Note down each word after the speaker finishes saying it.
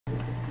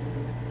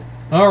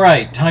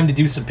Alright, time to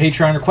do some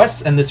Patreon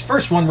requests, and this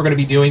first one we're going to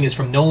be doing is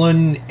from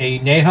Nolan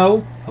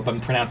Anejo. Hope I'm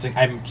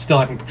still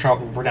having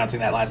trouble pronouncing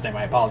that last name,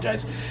 I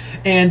apologize.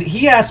 And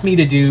he asked me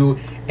to do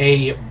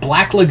a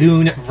Black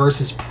Lagoon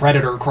versus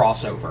Predator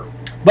crossover.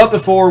 But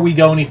before we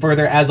go any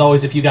further, as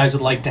always, if you guys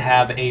would like to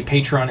have a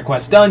Patreon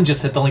request done,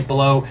 just hit the link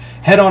below,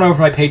 head on over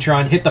to my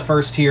Patreon, hit the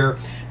first tier,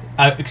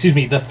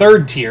 the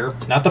third tier,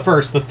 not the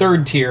first, the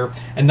third tier,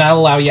 and that'll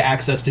allow you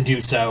access to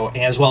do so,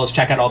 as well as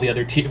check out all the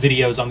other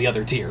videos on the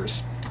other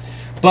tiers.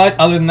 But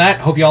other than that,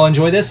 hope you all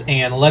enjoy this,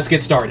 and let's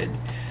get started.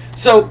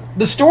 So,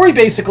 the story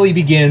basically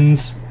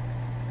begins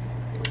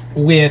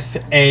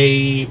with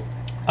a...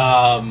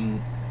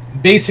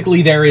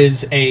 basically, there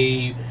is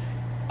a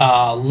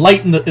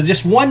light in the...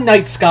 just one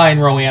night sky in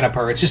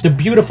Roanapur. It's just a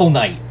beautiful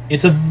night.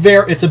 It's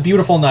a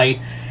beautiful night,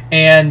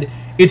 and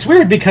it's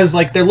weird because,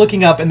 like, they're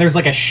looking up, and there's,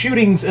 like, a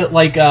shooting...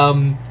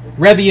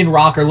 Revy and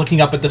Rock are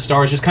looking up at the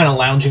stars, just kind of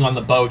lounging on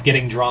the boat,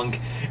 getting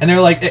drunk. And they're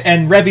like,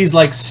 and Revy's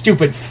like,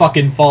 stupid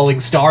fucking falling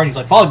star. And he's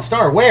like, falling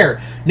star,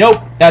 where?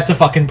 Nope, that's a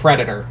fucking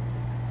predator.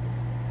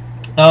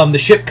 The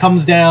ship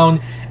comes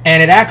down,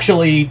 and it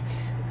actually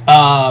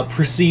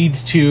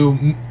proceeds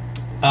to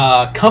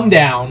come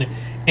down.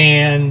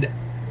 And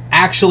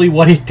actually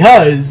what it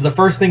does, the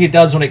first thing it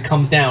does when it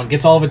comes down,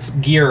 gets all of its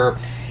gear,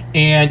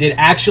 and it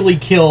actually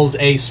kills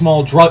a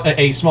small drug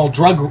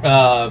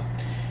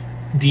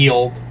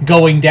deal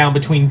going down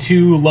between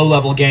two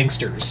low-level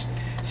gangsters.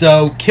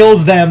 So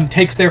kills them,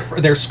 takes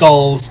their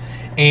skulls,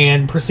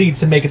 and proceeds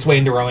to make its way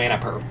into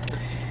Roanapur.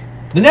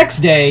 The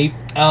next day,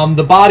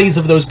 the bodies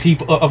of those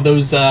people,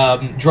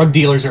 drug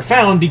dealers, are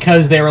found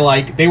because they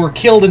were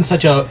killed in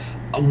such a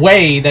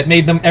way that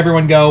made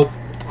everyone go,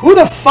 "Who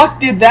the fuck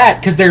did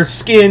that?" Because they're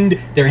skinned,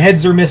 their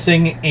heads are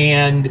missing,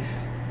 and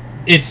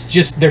it's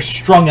just they're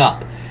strung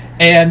up.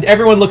 And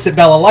everyone looks at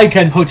Balalaika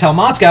and Hotel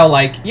Moscow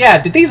like, yeah,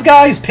 did these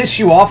guys piss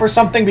you off or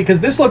something? Because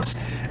this looks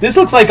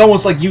like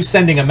almost like you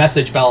sending a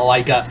message,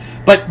 Balalaika.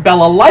 But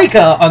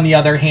Balalaika, on the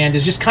other hand,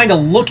 is just kind of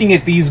looking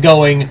at these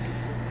going,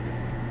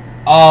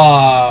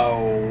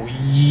 oh,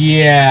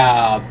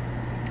 yeah,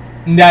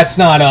 that's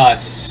not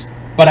us.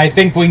 But I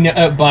think we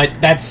know,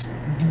 but that's,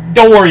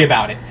 don't worry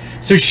about it.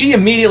 So she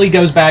immediately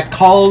goes back,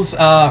 calls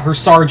her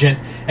sergeant,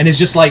 and is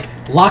just like,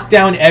 lock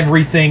down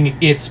everything,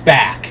 it's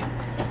back.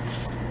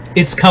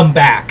 It's come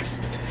back.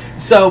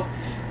 So,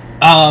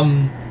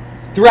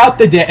 throughout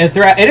the day,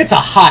 and it's a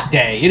hot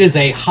day. It is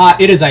a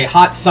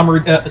hot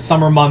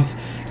summer month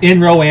in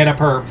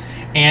Roanapur,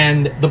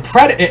 and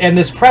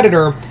this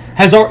predator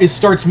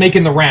starts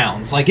making the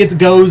rounds. Like, it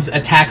goes,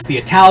 attacks the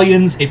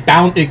Italians,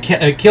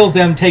 it kills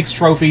them, takes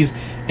trophies.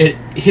 It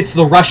hits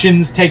the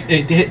Russians,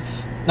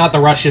 not the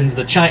Russians,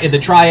 the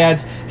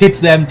Triads, hits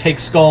them,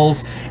 takes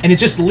skulls, and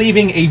it's just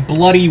leaving a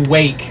bloody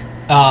wake.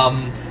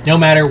 No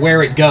matter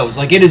where it goes.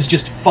 Like, it is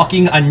just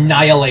fucking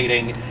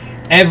annihilating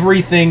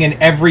everything and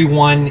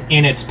everyone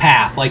in its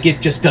path. Like,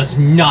 it just does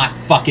not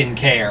fucking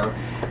care.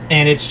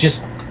 And it's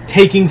just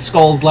taking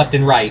skulls left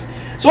and right.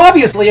 So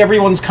obviously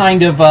everyone's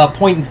kind of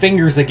pointing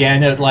fingers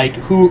again at, like,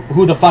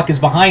 who the fuck is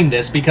behind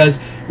this,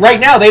 because right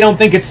now they don't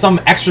think it's some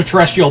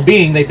extraterrestrial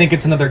being, they think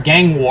it's another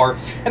gang war.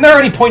 And they're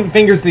already pointing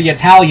fingers to the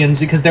Italians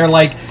because they're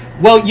like,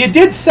 well, you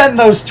did send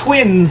those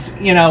twins,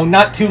 you know,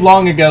 not too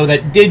long ago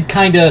that did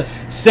kind of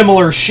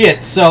similar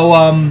shit, so,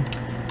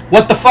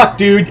 what the fuck,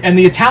 dude? And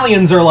the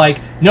Italians are like,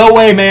 no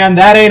way, man,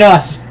 that ain't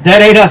us.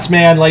 That ain't us,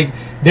 man. Like,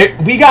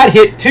 we got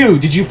hit, too.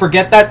 Did you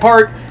forget that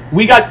part?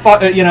 We got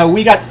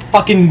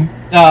fucking,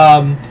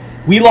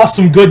 we lost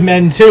some good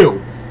men,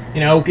 too. You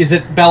know, is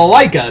it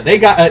Balalaika?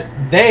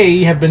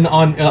 They have been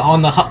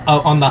on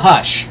the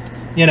hush.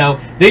 You know,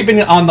 they've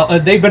been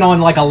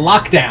on like a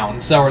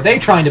lockdown, so are they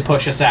trying to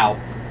push us out?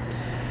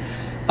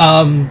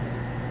 And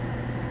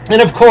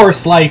of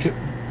course, like,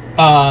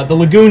 the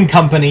Lagoon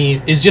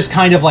Company is just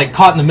kind of, like,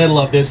 caught in the middle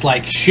of this,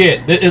 like,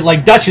 shit.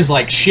 Like, Dutch is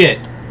like, shit,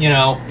 you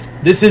know,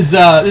 this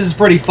is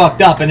pretty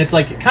fucked up, and it's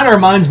like, it kind of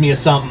reminds me of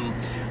something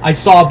I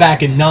saw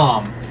back in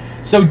Nam.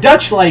 So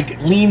Dutch, like,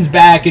 leans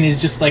back and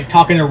is just, like,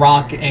 talking to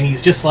Rock, and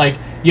he's just like,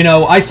 you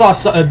know, I saw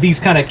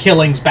these kind of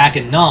killings back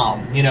in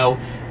Nam, you know,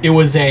 it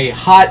was a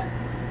hot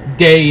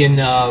day in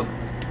the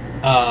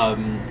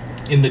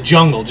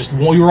jungle, just,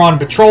 we were on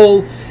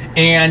patrol,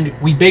 and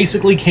we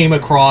basically came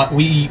across,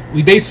 we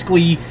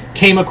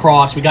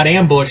got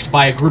ambushed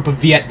by a group of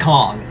Viet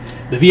Cong.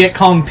 The Viet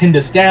Cong pinned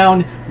us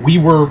down, we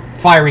were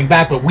firing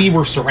back, but we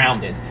were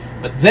surrounded.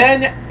 But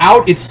then,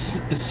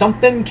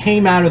 something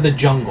came out of the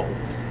jungle.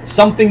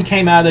 Something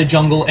came out of the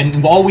jungle,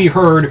 and all we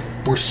heard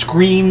were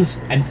screams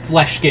and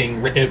flesh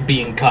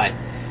being cut.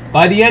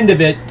 By the end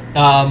of it,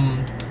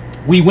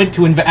 we went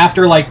to,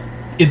 after, like,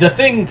 the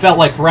thing felt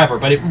like forever,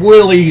 but it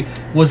really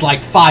was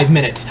like 5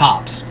 minutes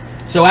tops.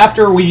 So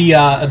after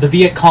the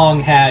Viet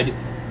Cong had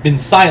been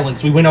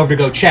silenced, we went over to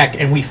go check,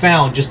 and we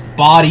found just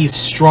bodies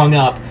strung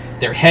up,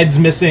 their heads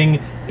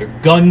missing, their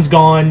guns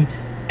gone,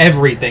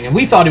 everything. And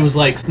we thought it was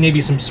like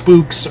maybe some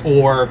spooks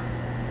or,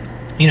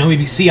 you know,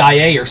 maybe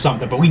CIA or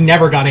something, but we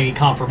never got any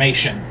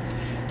confirmation.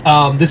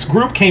 This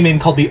group came in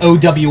called the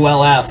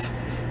OWLF,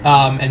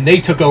 and they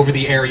took over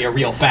the area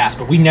real fast,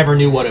 but we never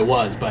knew what it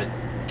was. But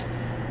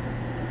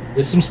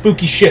there's some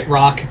spooky shit,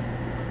 Rock.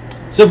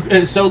 So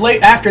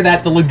late after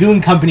that, the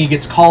Lagoon Company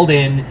gets called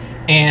in,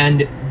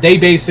 and they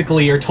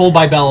basically are told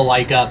by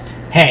Balalaika,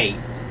 hey,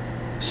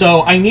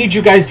 so I need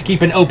you guys to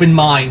keep an open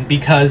mind,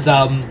 because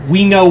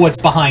we know what's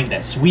behind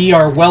this. We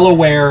are well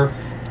aware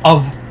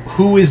of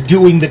who is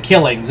doing the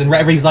killings. And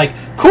everybody's like,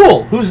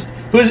 cool, who's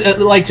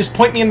like, just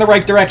point me in the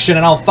right direction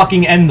and I'll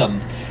fucking end them.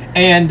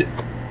 And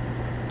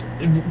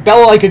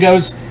Balalaika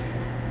goes,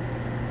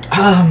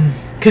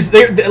 because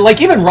they're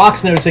like, even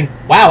Rock's noticing,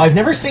 wow, I've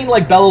never seen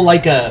like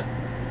Balalaika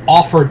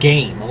offer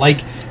game.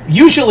 Like,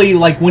 usually,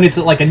 like, when it's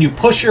like a new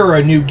pusher or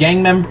a new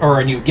gang member or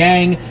a new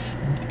gang,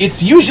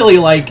 it's usually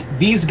like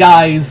these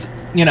guys,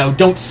 you know,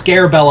 don't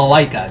scare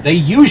Balalaika. They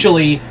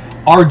usually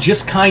are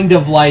just kind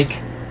of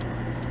like,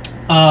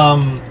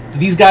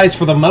 these guys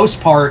for the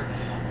most part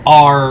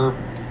are,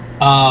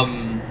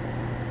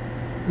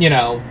 you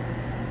know,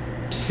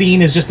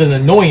 seen as just an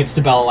annoyance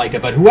to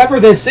Balalaika. But whoever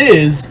this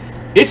is,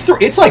 it's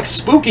like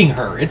spooking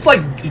her. It's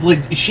like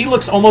she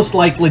looks almost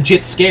like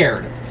legit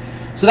scared.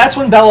 So that's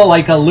when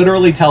Balalaika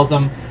literally tells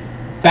them,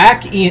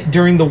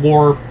 during the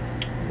war,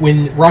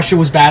 when Russia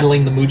was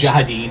battling the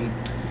Mujahideen,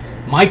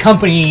 my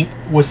company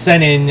was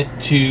sent in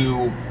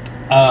to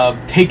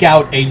take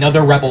out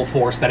another rebel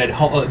force that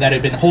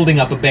had been holding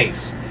up a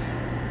base.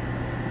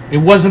 It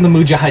wasn't the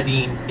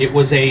Mujahideen. It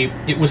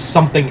was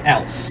something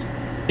else.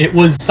 It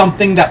was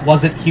something that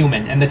wasn't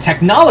human, and the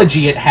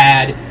technology it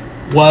had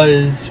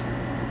was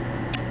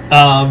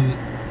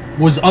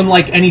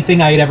unlike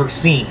anything I had ever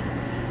seen.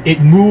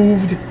 It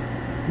moved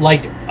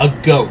like a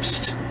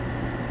ghost.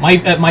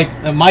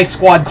 My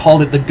squad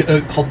called it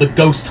the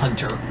Ghost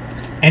Hunter,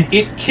 and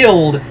it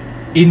killed,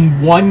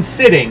 in one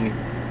sitting,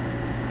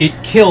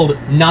 it killed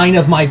 9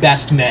 of my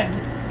best men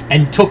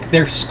and took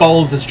their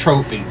skulls as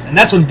trophies. And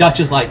that's when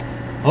Dutch is like,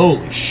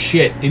 holy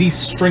shit, did he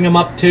string them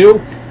up too?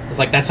 I was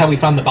like, that's how we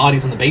found the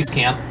bodies in the base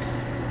camp.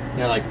 And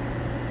they're like,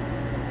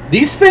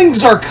 these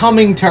things are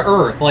coming to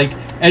Earth. Like,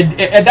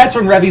 and that's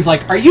when Revy's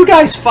like, are you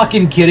guys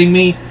fucking kidding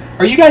me?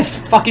 Are you guys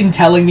fucking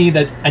telling me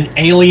that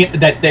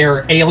there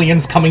are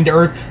aliens coming to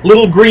Earth?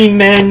 Little green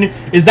men?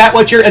 Is that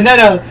what you're... And then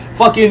a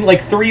fucking,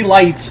 like, 3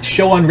 lights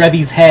show on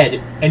Revy's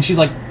head, and she's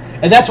like...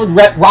 And that's when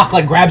Rock,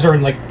 like, grabs her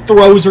and, like,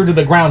 throws her to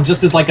the ground,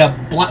 just as, like, a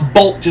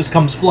bolt just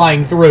comes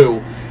flying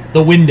through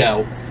the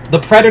window. The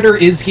Predator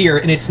is here,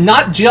 and it's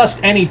not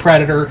just any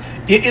Predator.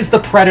 It is the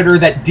Predator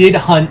that did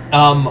hunt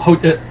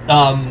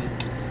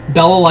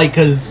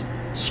Balalaika's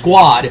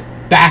squad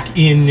back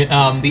in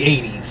the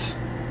 80s.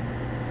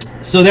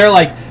 So they're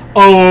like,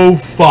 oh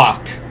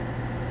fuck.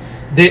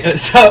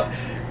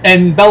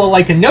 And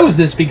Balalaika knows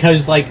this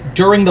because, like,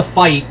 during the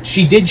fight,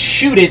 she did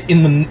shoot it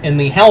in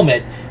the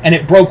helmet, and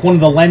it broke one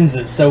of the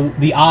lenses, so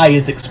the eye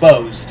is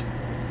exposed.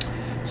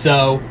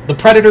 So the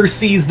Predator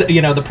sees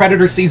the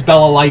Predator sees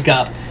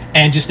Balalaika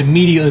and just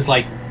immediately is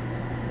like,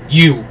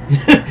 you.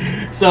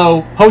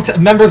 So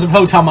members of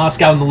Hotel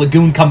Moscow and the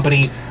Lagoon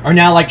Company are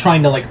now, like,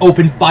 trying to, like,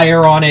 open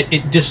fire on it.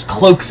 It just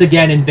cloaks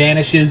again and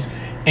vanishes.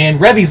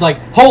 And Revy's like,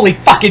 holy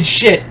fucking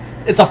shit,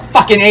 it's a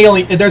fucking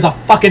alien, there's a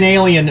fucking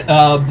alien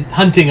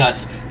hunting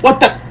us.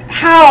 What the,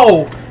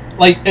 how?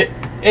 Like,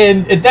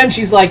 and then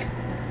she's like,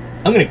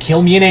 I'm gonna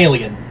kill me an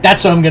alien.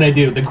 That's what I'm gonna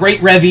do. The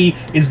great Revy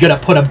is gonna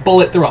put a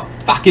bullet through a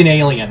fucking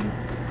alien.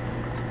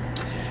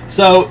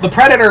 So the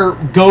Predator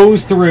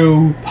goes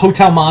through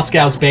Hotel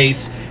Moscow's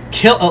base,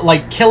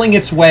 killing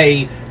its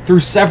way through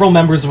several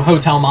members of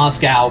Hotel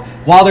Moscow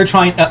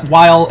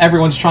while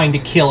everyone's trying to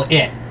kill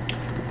it.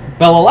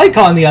 Balalaika,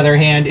 on the other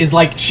hand, is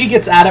like, she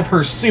gets out of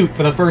her suit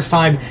for the first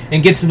time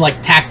and gets in,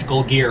 like,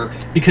 tactical gear,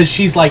 because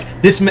she's like,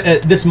 this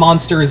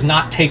monster is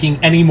not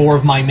taking any more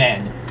of my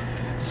men.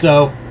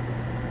 So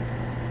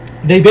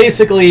they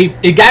basically,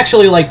 it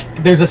actually, like,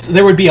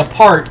 there would be a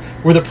part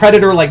where the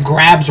Predator, like,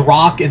 grabs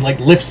Rock and,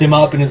 like, lifts him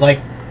up and is like,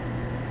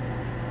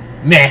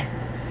 meh,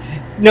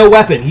 no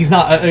weapon. He's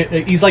not.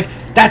 He's like,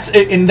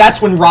 and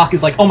that's when Rock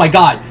is like, oh my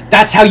god,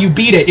 that's how you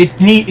beat it.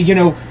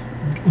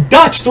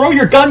 Dutch, throw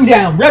your gun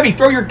down. Revy,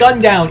 throw your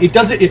gun down. It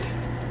doesn't.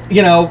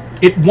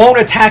 It won't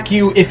attack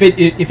you if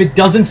it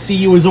doesn't see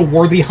you as a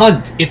worthy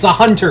hunt. It's a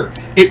hunter.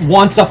 It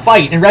wants a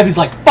fight. And Revy's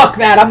like, fuck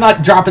that. I'm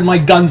not dropping my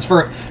guns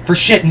for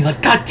shit. And he's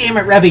like, god damn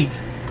it, Revy.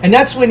 And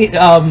that's when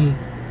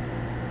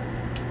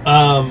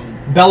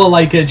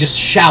Balalaika just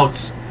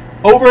shouts,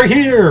 over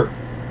here.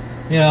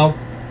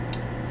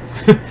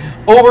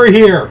 Over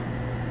here.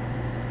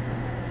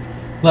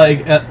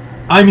 Like,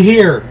 I'm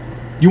here.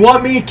 You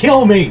want me?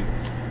 Kill me.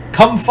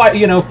 Come fight,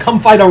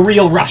 come fight a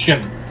real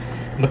Russian.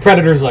 And the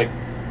Predator's like,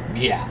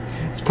 yeah.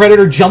 So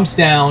Predator jumps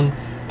down,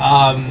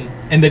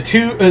 and the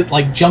two,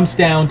 jumps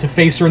down to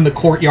face her in the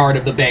courtyard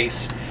of the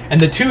base. And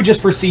the two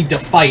just proceed to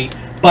fight,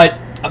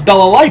 but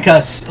Balalaika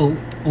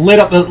lit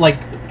up,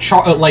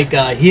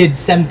 hid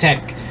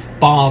Semtech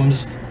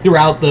bombs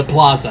throughout the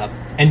plaza,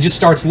 and just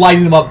starts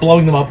lighting them up,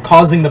 blowing them up,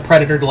 causing the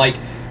Predator to,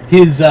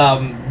 his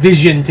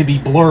vision to be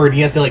blurred.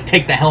 He has to,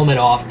 take the helmet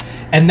off.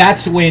 And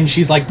that's when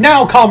she's like,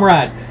 now,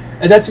 comrade!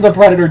 And that's when the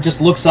Predator just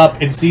looks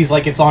up and sees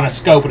like it's on a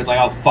scope, and it's like,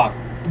 oh fuck.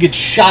 Gets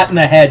shot in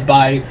the head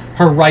by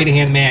her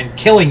right-hand man,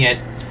 killing it,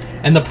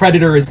 and the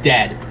Predator is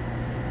dead.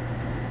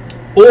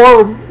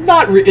 Or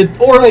not,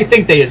 or they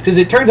think they is, because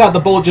it turns out the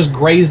bullet just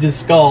grazed his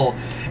skull,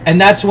 and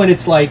that's when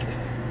it's like,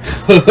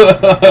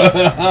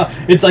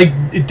 it's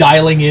like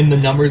dialing in the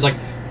numbers, like,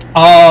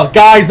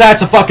 guys,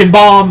 that's a fucking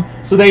bomb.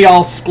 So they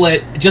all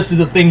split just as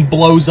the thing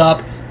blows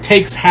up,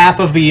 takes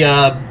half of the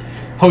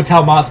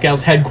Hotel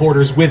Moscow's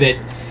headquarters with it.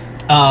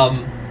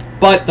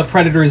 But the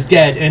Predator is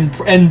dead,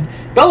 and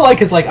Bella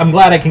is like, I'm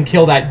glad I can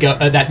kill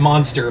that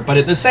monster, but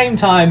at the same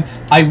time,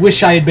 I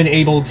wish I had been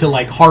able to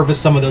like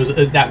harvest some of those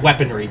that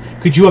weaponry.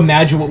 Could you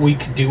imagine what we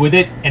could do with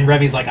it? And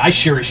Revy's like, I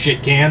sure as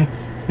shit can.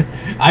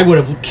 I would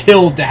have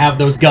killed to have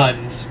those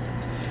guns.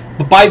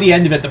 But by the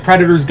end of it, the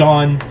Predator's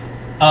gone.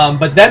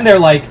 But then they're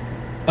like,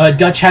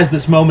 Dutch has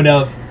this moment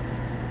of,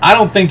 I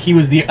don't think he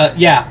was the.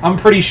 Yeah, I'm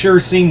pretty sure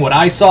seeing what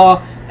I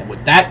saw and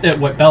what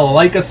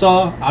Bella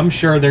saw, I'm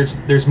sure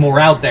there's more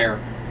out there.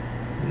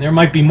 And there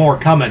might be more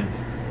coming.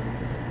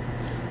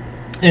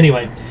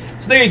 Anyway,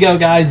 so there you go,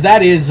 guys.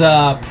 That is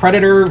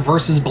Predator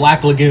versus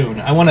Black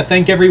Lagoon. I want to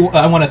thank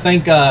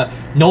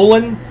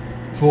Nolan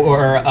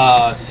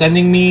for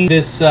sending me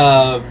this.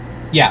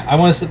 Yeah, I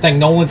want to thank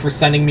Nolan for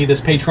sending me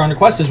this Patreon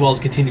request as well as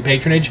continued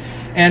patronage,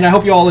 and I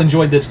hope you all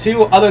enjoyed this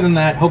too. Other than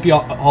that, hope you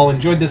all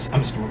enjoyed this.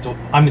 I'm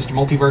Mr.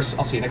 Multiverse.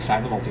 I'll see you next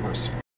time in the Multiverse.